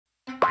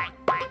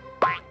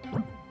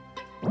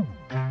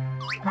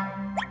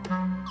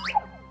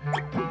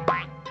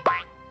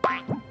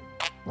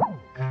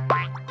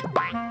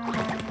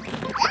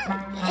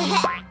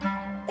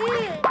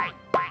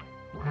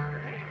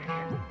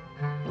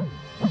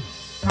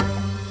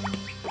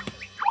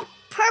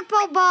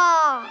Purple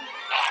ball.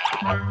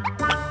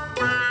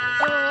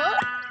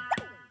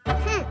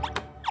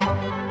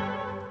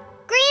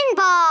 Green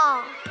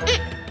ball.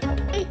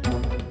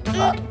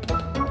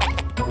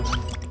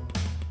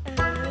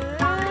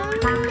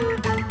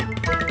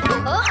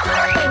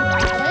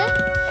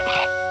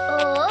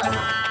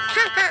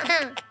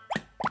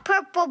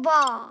 Purple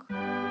ball.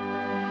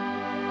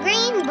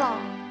 Green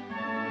ball.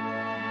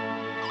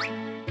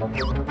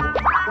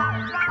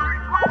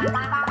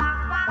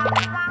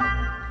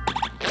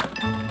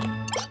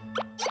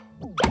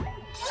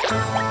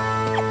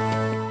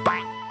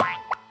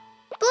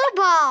 Blue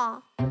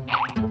ball.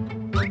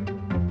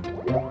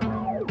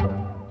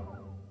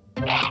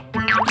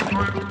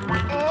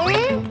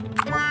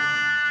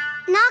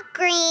 Not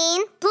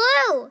green,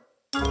 blue.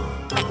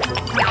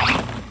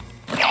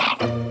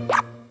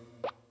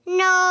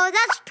 No,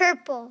 that's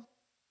purple.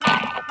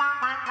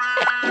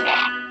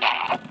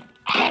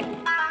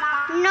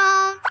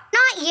 No,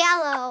 not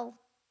yellow.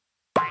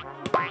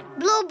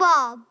 Blue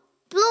ball.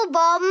 Blue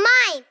ball,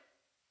 mine.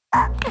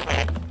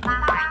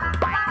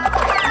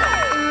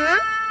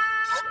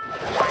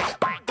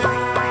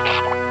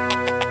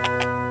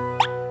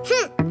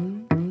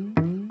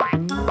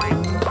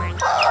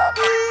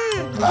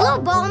 Blue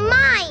ball,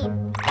 mine.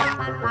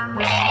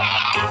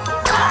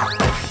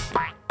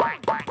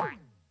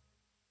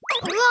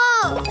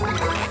 Whoa!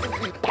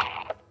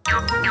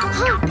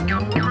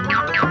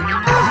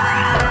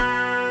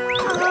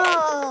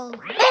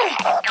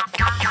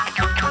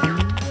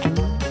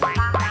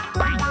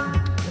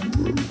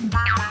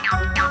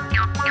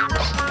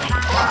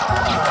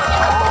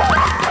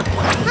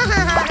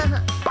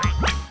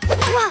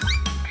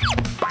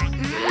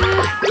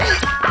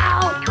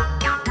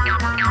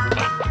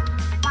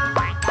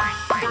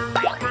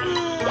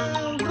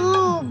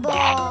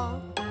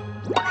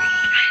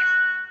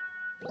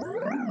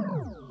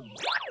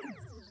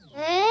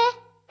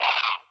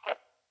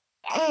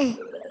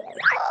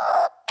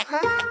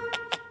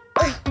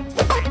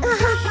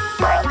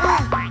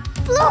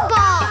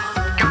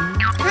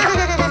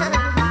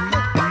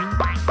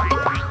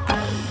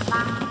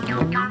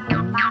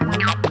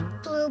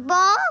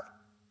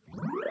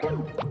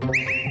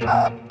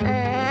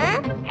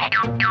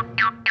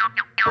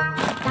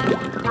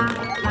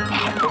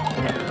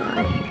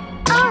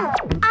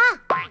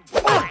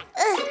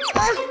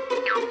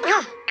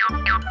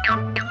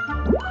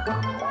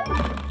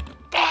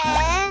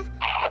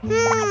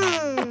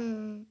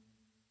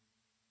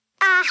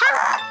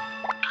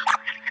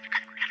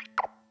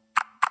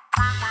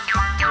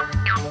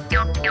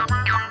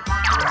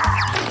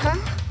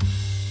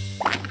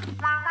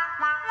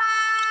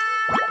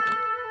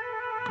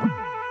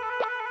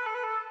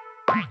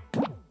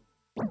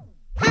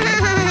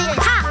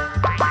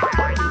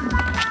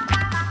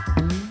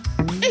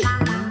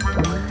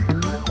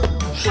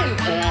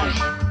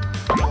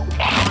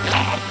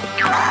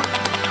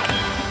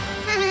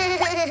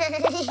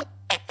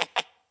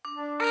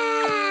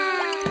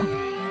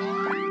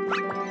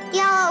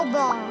 Yellow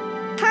ball,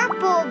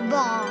 purple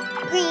ball,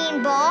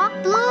 green ball,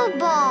 blue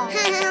ball.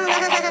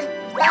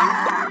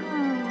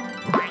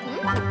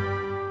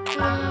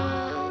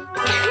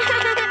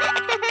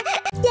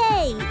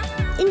 Yay!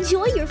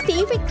 Enjoy your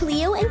favorite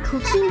Cleo and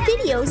Cuquín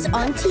videos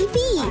on TV.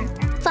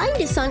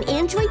 Find us on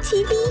Android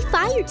TV,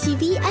 Fire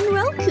TV, and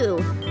Roku.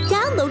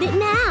 Download it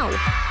now.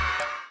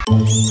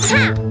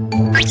 Ha!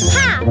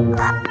 Ha!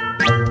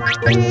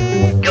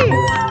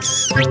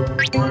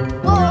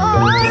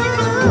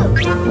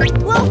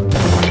 Whoa!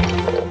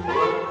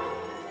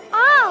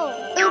 Oh!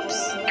 Oops!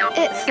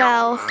 It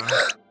fell.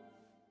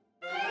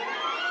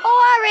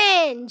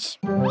 Orange!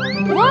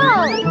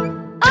 Whoa!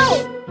 Oh!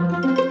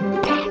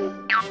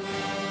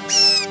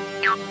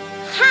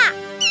 Ha!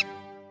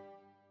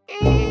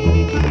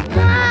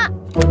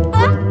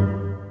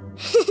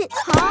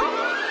 Huh?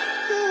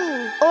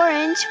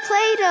 Orange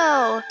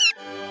Play-Doh.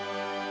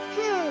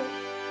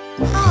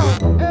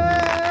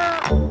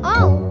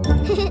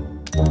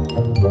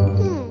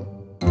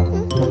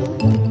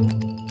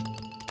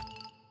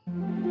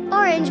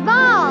 Orange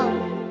ball.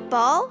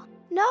 Ball?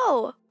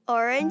 No.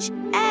 Orange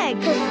egg.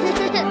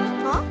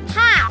 Huh?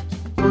 Ha!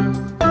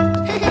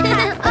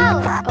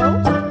 Oh.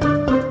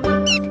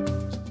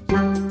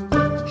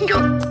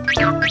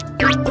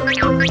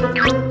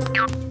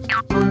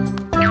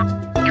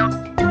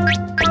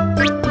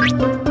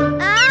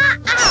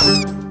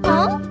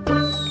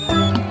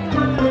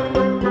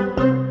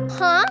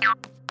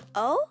 Oh.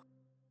 Oh?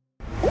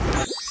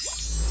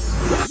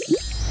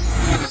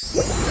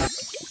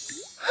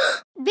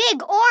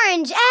 Big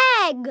orange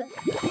egg!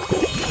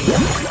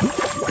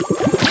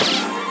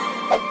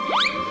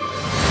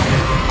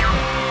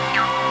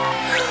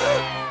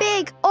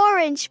 Big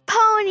orange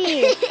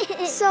pony!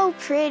 So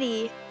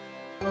pretty.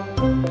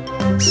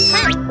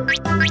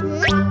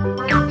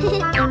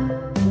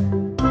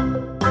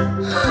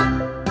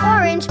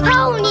 Orange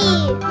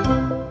pony!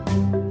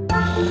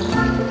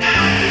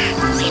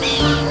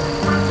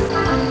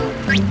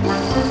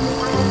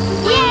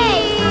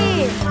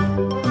 Yay!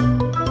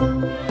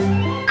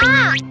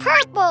 Ah,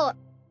 purple!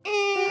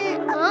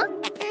 Huh?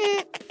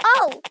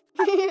 Oh!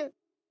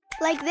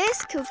 Like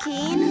this,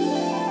 Cuquin.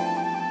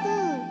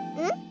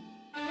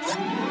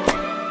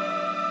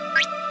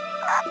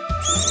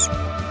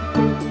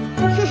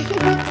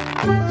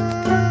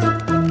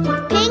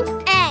 Pink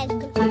egg.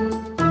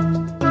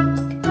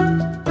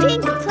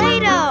 Pink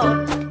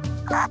Play-Doh.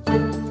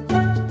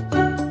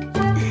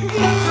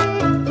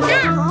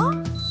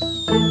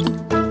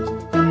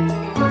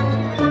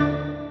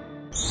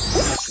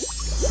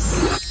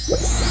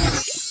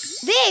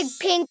 Big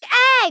pink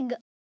egg.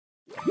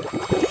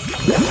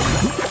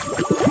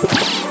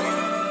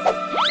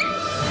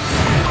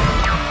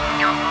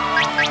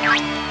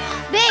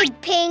 Big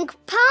pink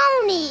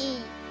pony.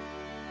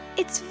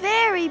 It's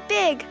very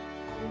big.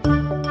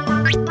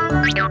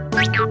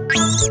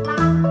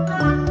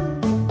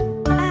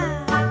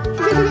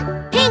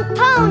 Pink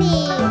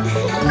pony.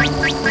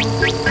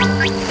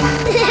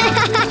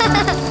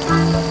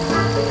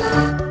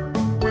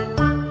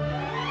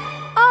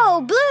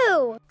 Oh,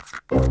 blue.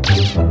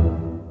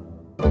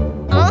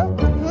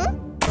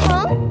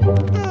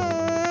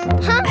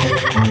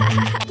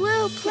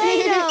 Blue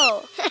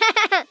Play-Doh.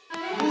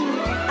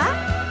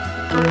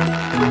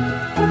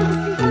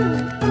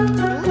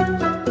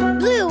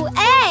 Blue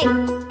egg.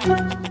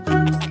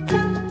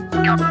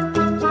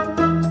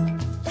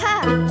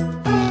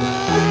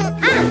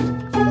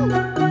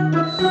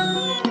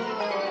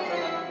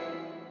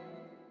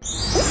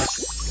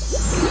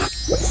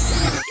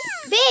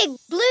 Big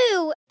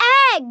blue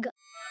egg.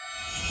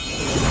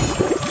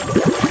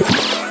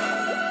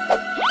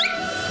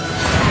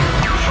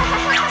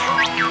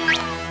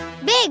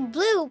 Big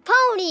blue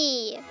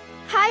pony.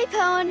 Hi,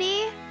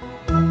 Pony.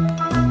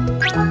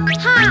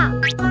 Ha.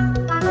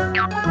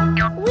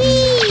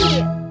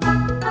 Wee.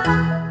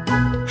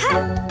 Ha.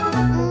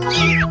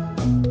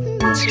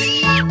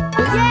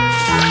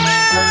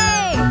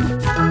 Yay!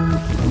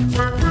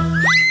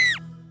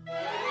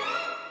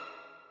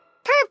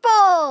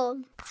 Purple.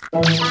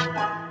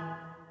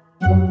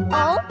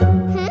 Oh?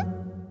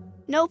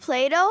 No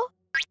Play-Doh?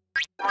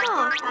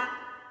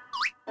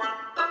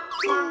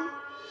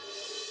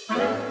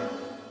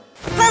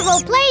 Purple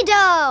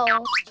Play-Doh.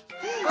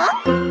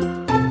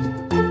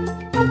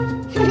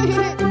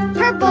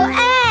 Purple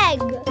egg.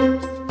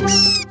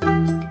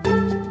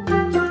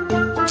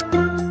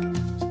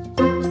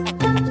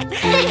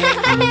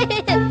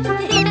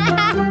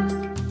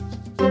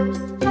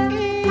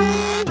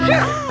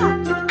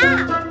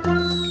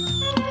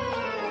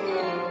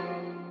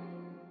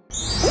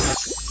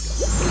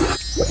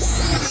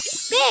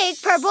 Big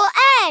purple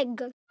egg.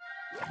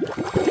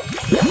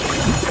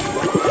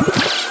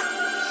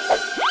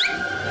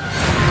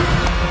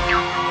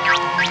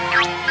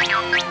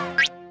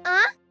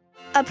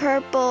 A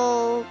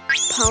purple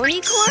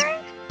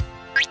ponycorn?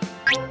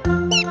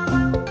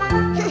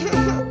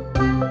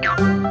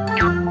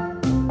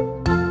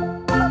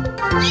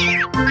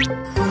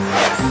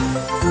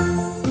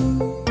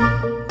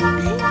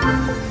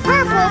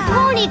 Purple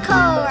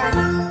ponycorn.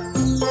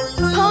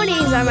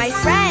 Ponies are my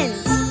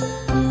friends.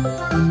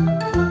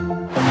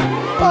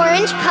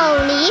 Orange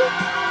pony.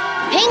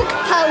 Pink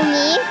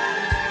pony.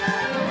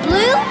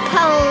 Blue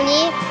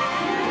pony.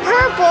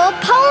 Purple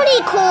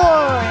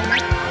ponycorn.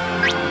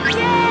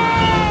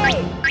 Yay!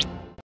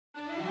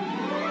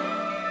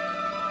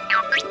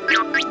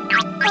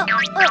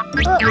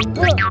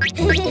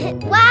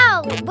 Wow,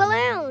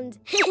 balloons.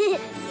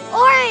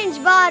 Orange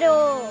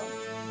bottle.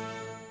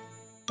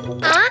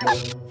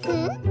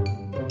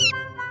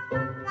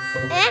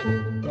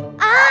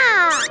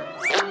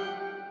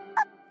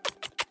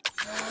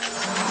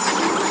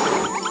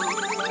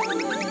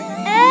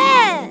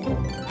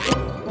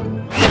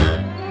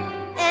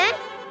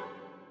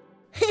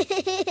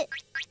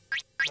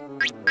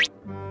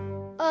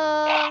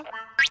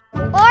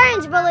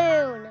 Orange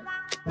balloon.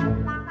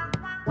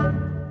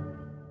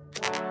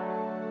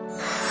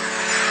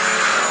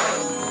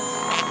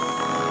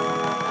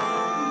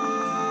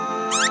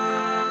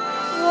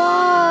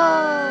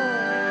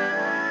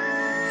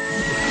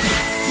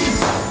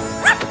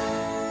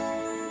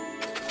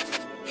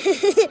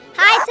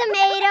 Hi,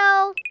 tomato.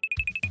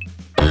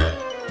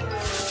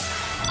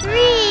 3,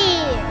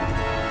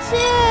 2,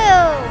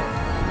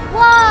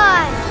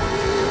 1.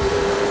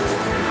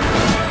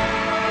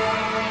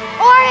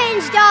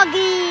 Orange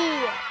doggy.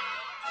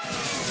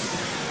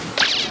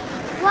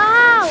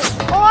 Wow,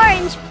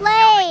 orange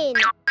plane.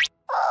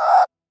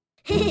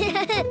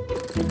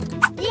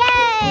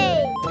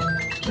 Yay!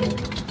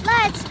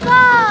 Let's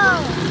go.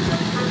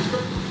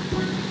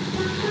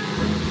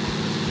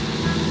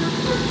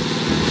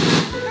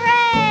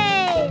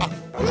 Hooray!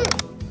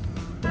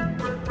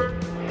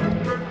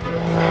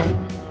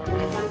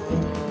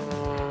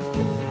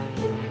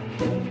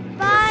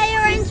 Bye,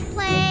 orange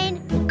plane.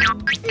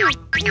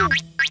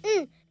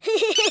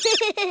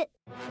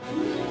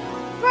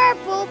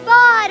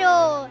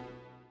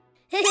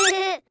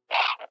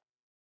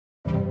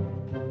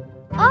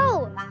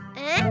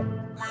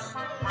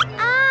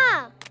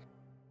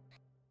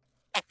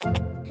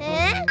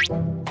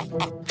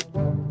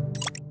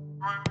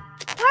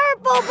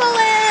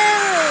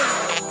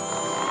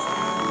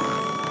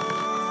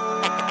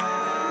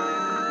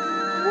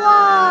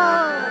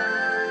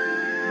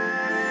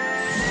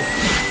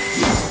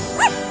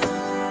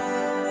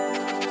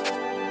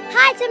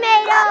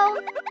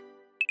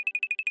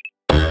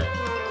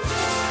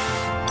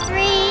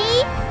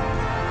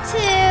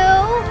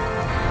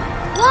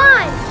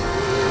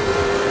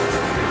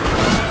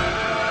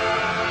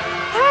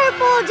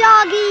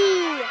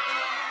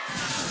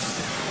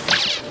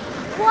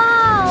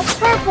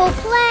 purple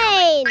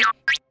plane!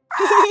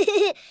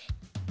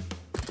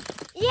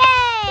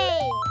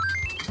 Yay!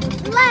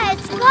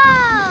 Let's go!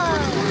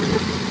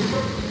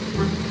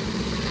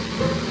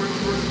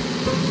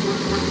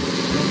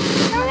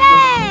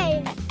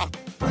 Hooray!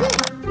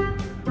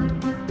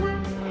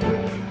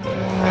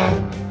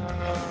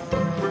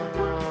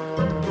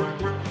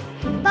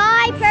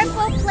 Bye,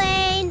 purple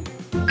plane!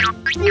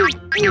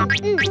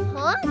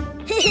 Huh?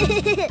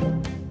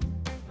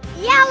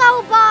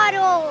 Yellow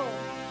bottle!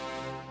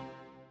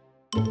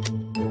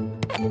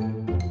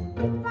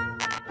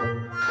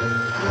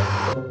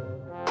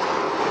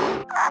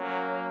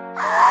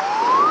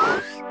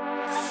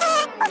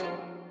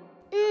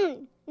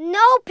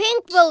 No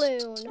pink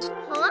balloon.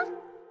 Huh?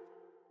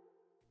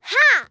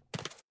 Ha!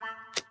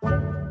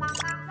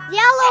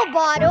 Yellow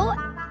bottle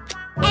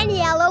and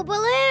yellow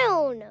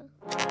balloon.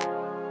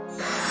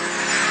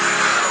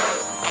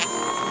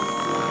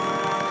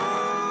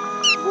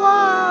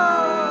 Whoa!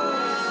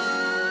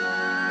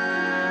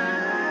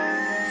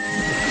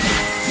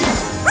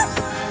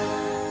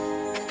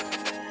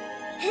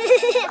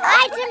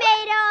 Hi,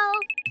 tomato.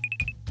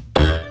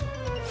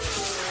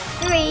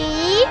 3,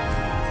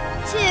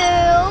 2,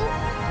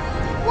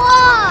 1.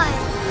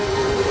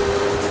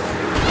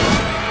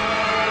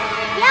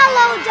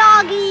 Yellow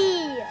doggy.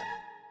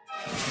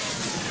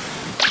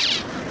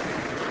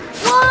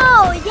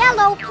 Whoa,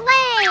 yellow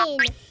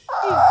plane.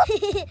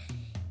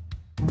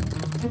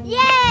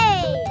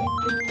 Yay!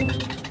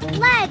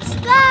 Let's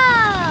go!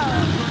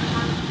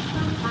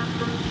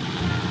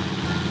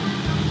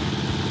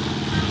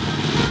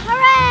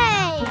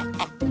 Hooray!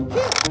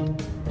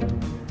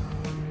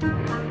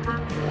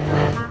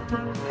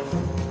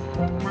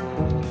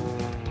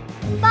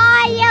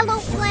 Bye, yellow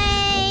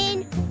plane!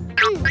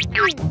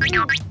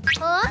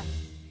 Huh?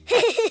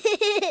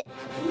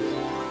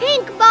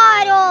 Pink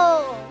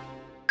bottle!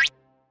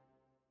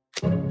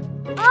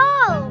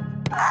 Oh!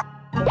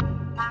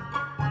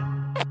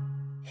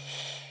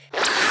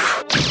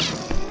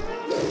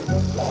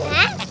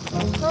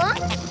 Huh?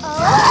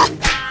 Oh!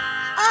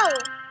 Oh!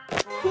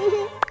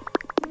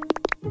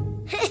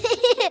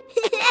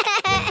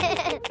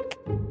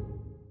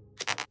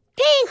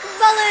 Pink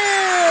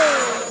balloon!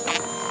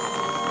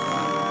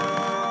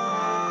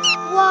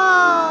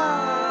 Whoa!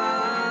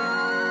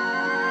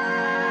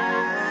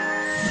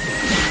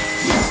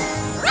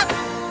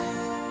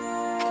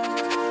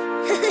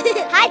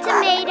 Hi,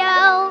 tomato!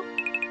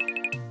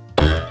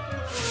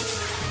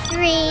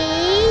 3,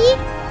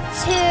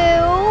 2,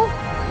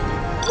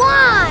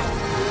 1.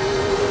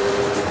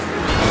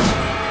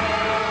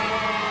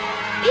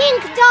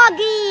 Pink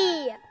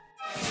doggy!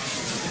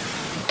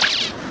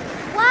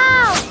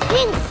 Wow,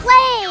 pink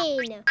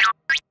plane!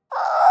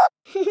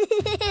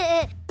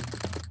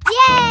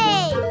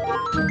 Yay!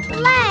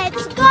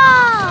 Let's go!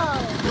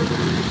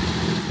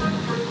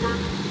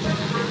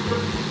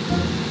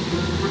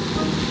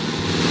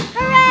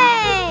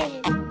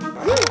 Hooray!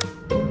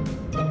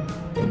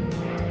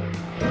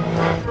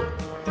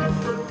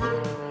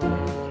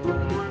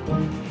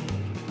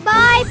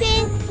 Bye,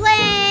 pink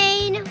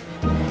plane!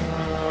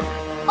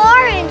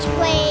 Orange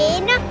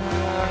plane,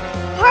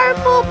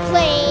 purple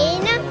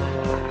plane,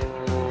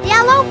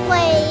 yellow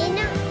plane,